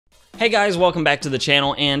Hey guys, welcome back to the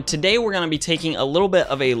channel, and today we're going to be taking a little bit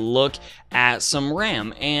of a look at some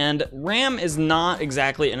RAM. And RAM is not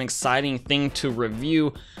exactly an exciting thing to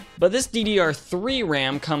review, but this DDR3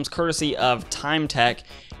 RAM comes courtesy of Timetec,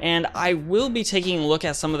 and I will be taking a look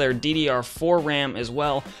at some of their DDR4 RAM as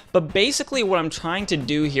well. But basically what I'm trying to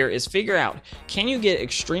do here is figure out, can you get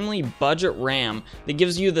extremely budget RAM that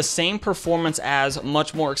gives you the same performance as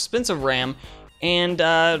much more expensive RAM, and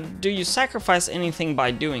do you sacrifice anything by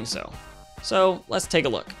doing so? So let's take a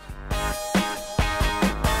look.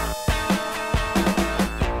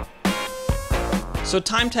 So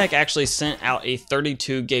Timetec actually sent out a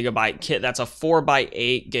 32 gigabyte kit. That's a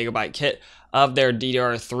 4x8 gigabyte kit of their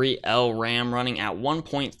DDR3L RAM running at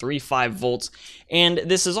 1.35 volts. And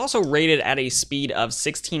this is also rated at a speed of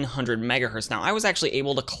 1600 megahertz. Now, I was actually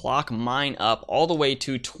able to clock mine up all the way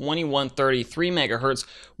to 2133 megahertz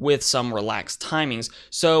with some relaxed timings.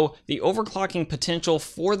 So the overclocking potential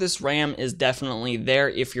for this RAM is definitely there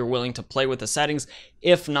if you're willing to play with the settings.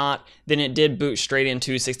 If not, then it did boot straight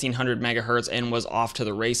into 1600 megahertz and was off to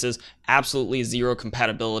the races. Absolutely zero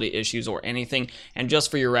compatibility issues or anything. And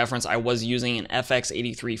just for your reference, I was using an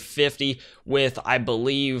FX8350 with, I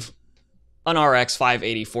believe, an RX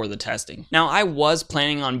 580 for the testing. Now, I was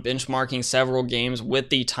planning on benchmarking several games with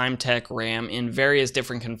the Timetec RAM in various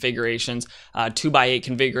different configurations, 2x8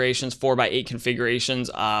 configurations, 4x8 configurations,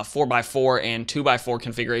 4x4 and 2x4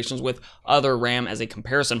 configurations with other RAM as a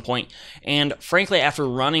comparison point. And frankly, after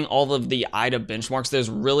running all of the IDA benchmarks, there's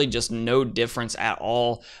really just no difference at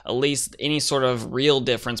all, at least any sort of real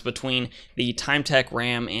difference between the Timetec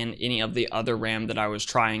RAM and any of the other RAM that I was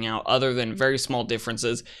trying out, other than very small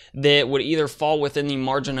differences that would either fall within the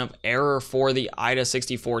margin of error for the IDA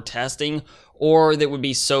 64 testing, or that would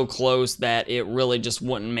be so close that it really just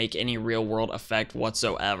wouldn't make any real world effect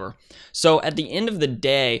whatsoever. So at the end of the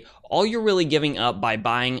day, all you're really giving up by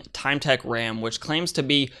buying Timetec RAM, which claims to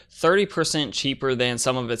be 30% cheaper than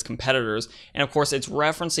some of its competitors, and of course it's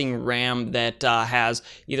referencing RAM that has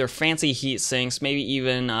either fancy heat sinks, maybe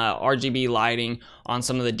even RGB lighting on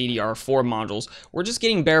some of the DDR4 modules. We're just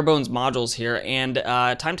getting bare bones modules here, and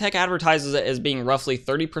Timetec advertises it as being roughly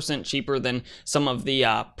 30% cheaper than some of the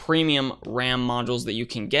premium RAM modules that you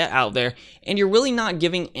can get out there, and you're really not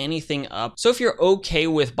giving anything up. So if you're okay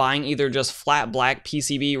with buying either just flat black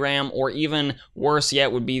PCB RAM, or even worse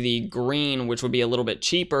yet would be the green, which would be a little bit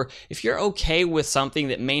cheaper, if you're okay with something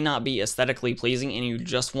that may not be aesthetically pleasing and you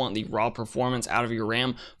just want the raw performance out of your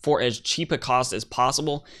RAM for as cheap a cost as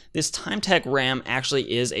possible, this Timetec RAM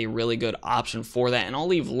actually is a really good option for that. And I'll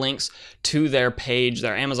leave links to their page,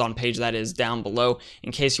 their Amazon page, that is down below,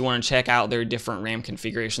 in case you want to check out their different RAM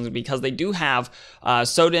configurations, because they do have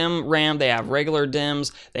SODIMM RAM, they have regular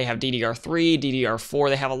DIMMs, they have DDR3, DDR4,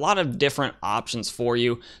 they have a lot of different options for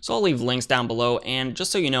you. So I'll leave links down below, and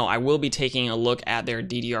just so you know, I will be taking a look at their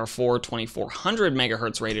DDR4 2400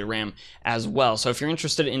 megahertz rated RAM as well. So if you're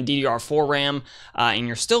interested in DDR4 RAM and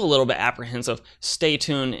you're still a little bit apprehensive, stay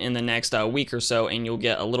tuned in the next week or so and you'll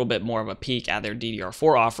get a little bit more of a peek at their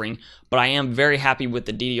DDR4 offering. But I am very happy with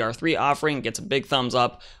the DDR3 offering. It gets a big thumbs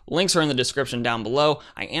up. Links are in the description down below.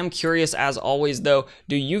 I am curious, as always though,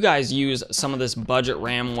 do you guys use some of this budget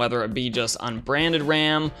RAM, whether it be just unbranded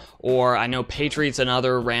RAM, or I know Patriot's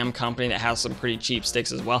another RAM company that has some pretty cheap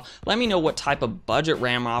sticks as well. Let me know what type of budget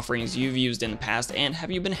RAM offerings you've used in the past, and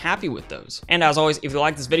have you been happy with those? And as always, if you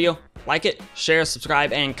like this video, like it, share,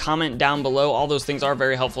 subscribe, and comment down below. All those things are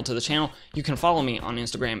very helpful to the channel. You can follow me on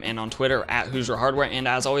Instagram and on Twitter at Hoosier Hardware, and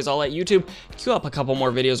as always, I'll let YouTube queue up a couple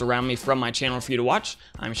more videos around me from my channel for you to watch.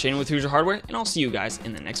 I'm Shane with Hoosier Hardware, and I'll see you guys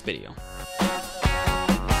in the next video.